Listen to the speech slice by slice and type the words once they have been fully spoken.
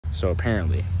So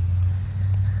apparently,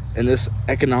 in this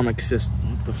economic system,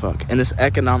 what the fuck? In this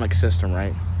economic system,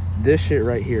 right? This shit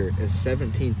right here is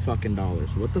 $17 fucking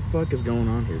dollars. What the fuck is going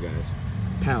on here, guys?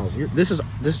 Pals, this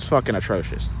is fucking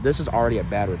atrocious. This is already a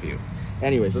bad review.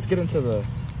 Anyways, let's get into the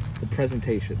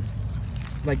presentation.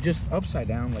 Like, just upside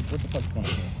down. Like, what the fuck's going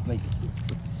on here? Like,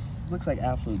 looks like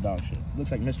absolute dog shit. Looks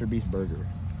like Mr. Beast burger.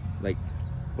 Like,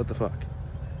 what the fuck?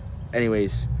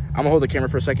 Anyways, I'm gonna hold the camera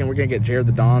for a second. We're gonna get Jared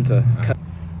the Don to cut.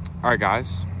 All right,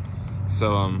 guys.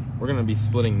 So we're gonna be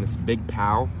splitting this big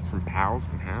pal from pals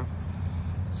in half.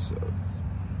 So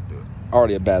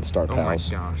already a bad start,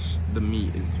 pals. Oh my gosh, the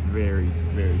meat is very,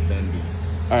 very bendy.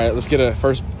 All right, let's get a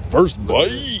first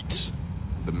bite.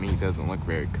 The meat doesn't look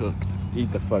very cooked.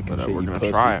 Eat the fucking shit, we're you gonna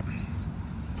pussy. try it.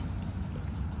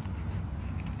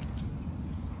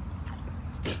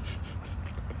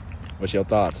 What's your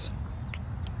thoughts?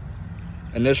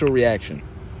 Initial reaction.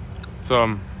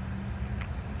 So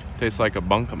tastes like a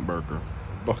bunkum burger.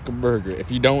 Bunkum burger. If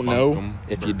you don't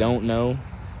know,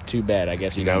 too bad. I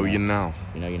guess you know. You know.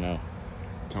 You know. You know.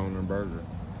 Toner burger.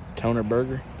 Toner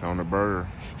burger. Toner burger.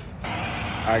 All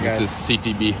right, guys. This is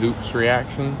CTB Hoops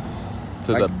reaction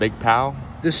to the big pal.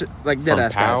 This like dead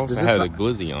ass, guys. Does this had a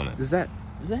glizzy on it. Does that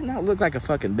not look like a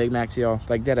fucking Big Mac to y'all?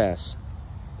 Like dead ass.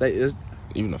 Like,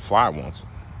 even the fly wants it.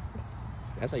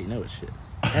 That's how you know it's shit.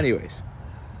 Anyways.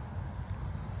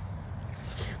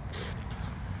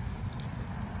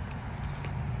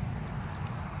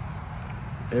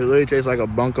 It literally tastes like a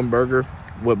bunkum burger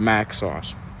with mac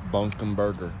sauce. Bunkum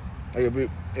burger. Like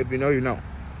if you know, you know.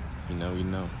 If you know, you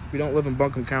know. If you don't live in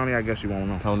Buncombe County, I guess you won't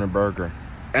know. Toner burger.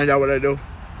 And that what they do?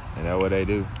 And that what they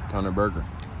do. Toner burger.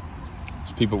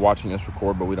 There's people watching us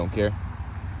record, but we don't care.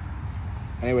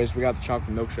 Anyways, we got the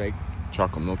chocolate milkshake.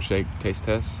 Chocolate milkshake taste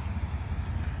test.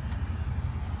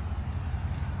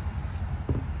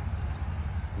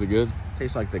 Is it good?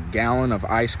 Tastes like the gallon of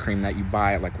ice cream that you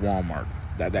buy at like Walmart.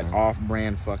 That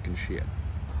off-brand fucking shit.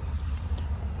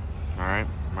 All right,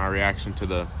 my reaction to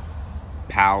the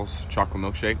Pals chocolate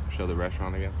milkshake. Show the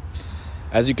restaurant again.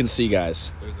 As you can see,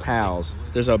 guys, Pals.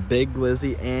 There's a big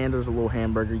glizzy and there's a little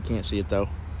hamburger. You can't see it though.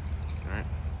 All right.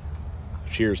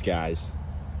 Cheers, guys.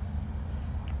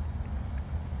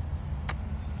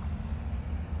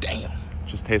 Damn.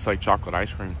 Just tastes like chocolate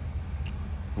ice cream.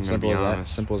 I'm gonna be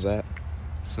honest. Simple as that.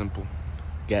 Simple.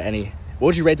 Got any? What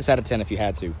would you rate this out of 10 if you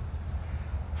had to?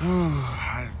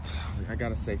 I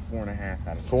gotta say 4.5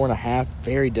 out of 10. 4.5.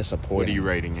 Very disappointing. What are you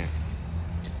rating it?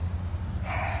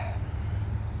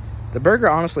 The burger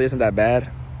honestly isn't that bad.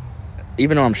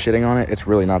 Even though I'm shitting on it, it's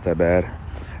really not that bad.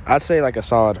 I'd say like a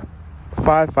solid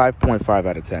 5.5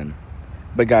 out of 10.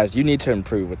 But guys, you need to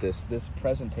improve with this. This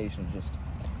presentation just...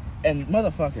 And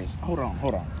motherfuckers, hold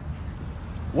on.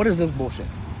 What is this bullshit?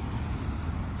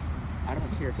 I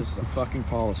don't care if this is a fucking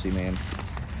policy, man.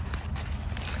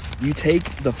 You take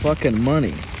the fucking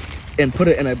money and put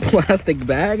it in a plastic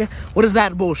bag? What is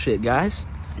that bullshit, guys?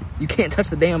 You can't touch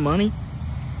the damn money?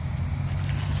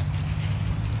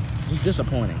 It's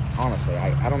disappointing, honestly.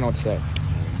 I don't know what to say.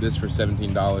 This for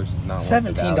 $17 is not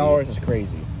 $17 is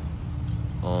crazy.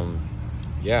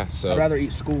 Yeah, so... I'd rather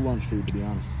eat school lunch food, to be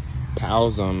honest.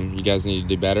 Pals, you guys need to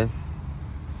do better.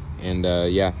 And,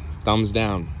 yeah, thumbs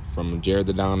down from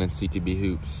JaredTheDon and CTB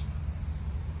Hoops.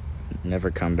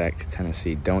 Never come back to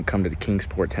Tennessee. Don't come to the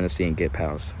Kingsport, Tennessee and get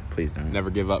Pals. Please don't.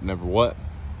 Never give up, never what?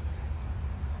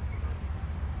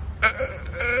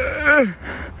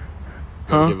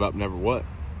 Never give up, never what?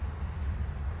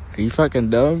 Are you fucking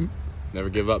dumb? Never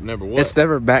give up, never what? It's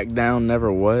never back down,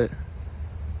 never what?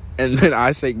 And then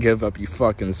I say give up, you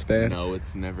fucking spaz. No,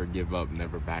 it's never give up,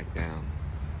 never back down.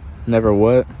 Never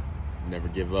what? Never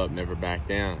give up, never back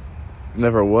down.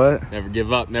 Never what? Never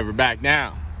give up, never back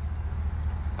down.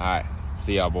 All right.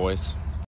 See y'all, boys.